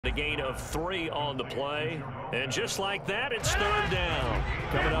A gain of 3 on the play. And just like that, it's 3rd down.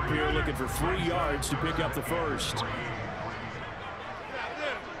 Coming up here looking for 3 yards to pick up the first.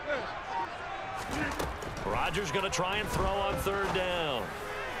 Rodgers going to try and throw on 3rd down.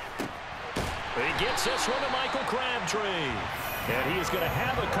 He gets this one to Michael Crabtree. And he is going to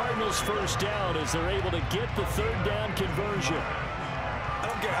have a Cardinals first down as they're able to get the 3rd down conversion. I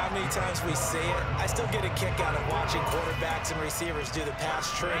don't care how many times we see it, I still get a kick out of watching quarterbacks and receivers do the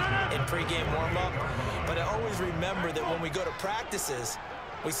pass tree in pregame warm-up. But I always remember that when we go to practices,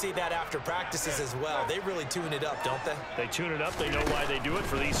 we see that after practices as well. They really tune it up, don't they? They tune it up. They know why they do it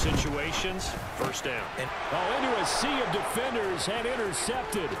for these situations. First down. Into a sea of defenders and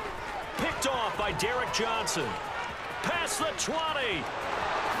intercepted. Picked off by Derek Johnson. Past the 20.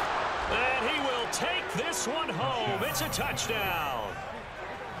 And he will take this one home. It's a touchdown.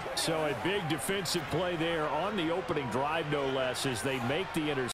 So a big defensive play there on the opening drive, no less, as they make the interception.